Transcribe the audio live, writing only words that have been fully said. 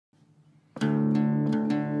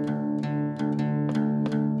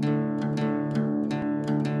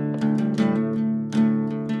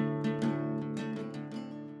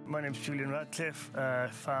name's Julian Radcliffe,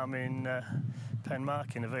 farm in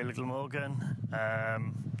Penmark in the Vale of Glamorgan.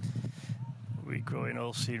 We grow in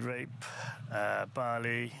oilseed rape,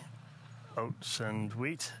 barley, oats and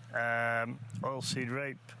wheat. Oilseed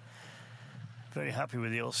rape, very happy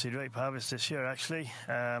with the oilseed rape harvest this year actually.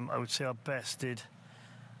 I would say our best did,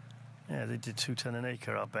 they did 2 tonne an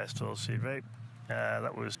acre, our best oilseed rape.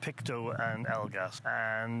 That was Picto and Elgas.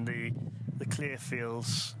 And the clear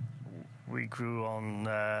fields we grew on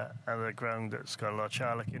other ground that's got a lot of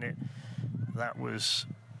charlock in it. That was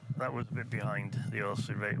a bit behind the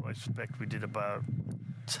oilseed rape. I suspect we did about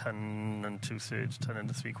 10 2/3, 10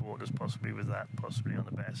 3/4 possibly with that, possibly on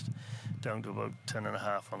the best, down to about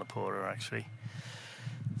 10.5 on the poorer actually.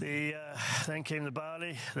 Then came the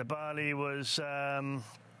barley. The barley was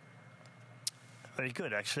very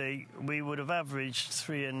good actually. We would have averaged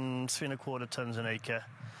 3 3/4 tonnes an acre,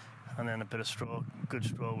 and then a bit of straw, good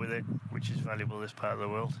straw with it, which is valuable in this part of the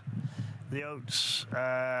world. The oats,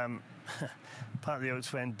 part of the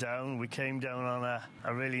oats went down. We came down on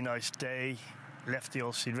a really nice day, left the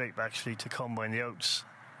oilseed rape actually to combine the oats.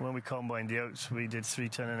 When we combined the oats, we did 3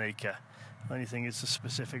 tonne an acre. Only thing is the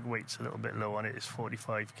specific weight's a little bit low on it. It's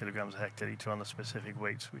 45 kilograms a hectolitre on the specific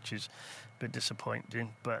weights, which is a bit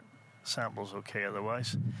disappointing, but sample's okay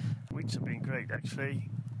otherwise. Wheats have been great actually.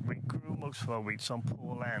 We grew most of our wheats on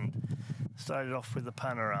poor land. Started off with the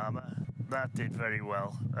Panorama. That did very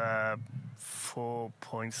well.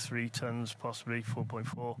 4.3 tonnes, possibly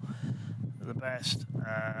 4.4, the best.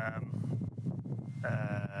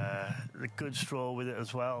 The good straw with it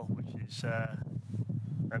as well, which is an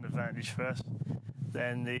advantage for us.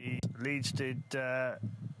 Then the Leeds did there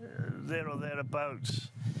or thereabouts.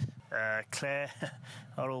 Clare,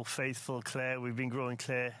 our old faithful Clare, we've been growing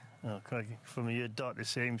Clare from a year dot it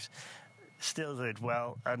seems, still did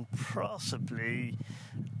well, and possibly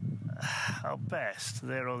our best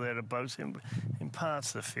there or thereabouts in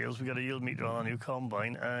parts of the fields. We got a yield meter on our new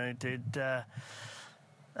combine, and it did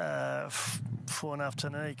 4.5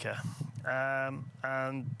 tonne an acre.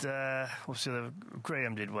 Obviously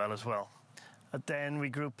Graham did well as well. And then we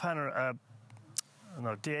grew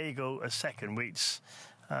Diego as second wheats,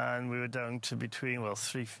 and we were down to between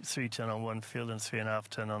 3 tonne on one field and 3.5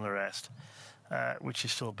 tonne on the rest, which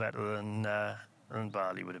is still better than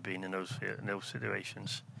barley would have been in those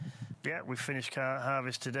situations. Yeah, we finished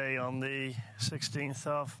harvest today on the 16th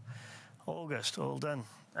of August, all done.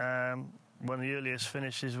 One of the earliest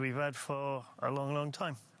finishes we've had for a long, long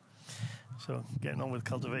time. So getting on with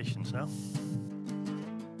cultivations now.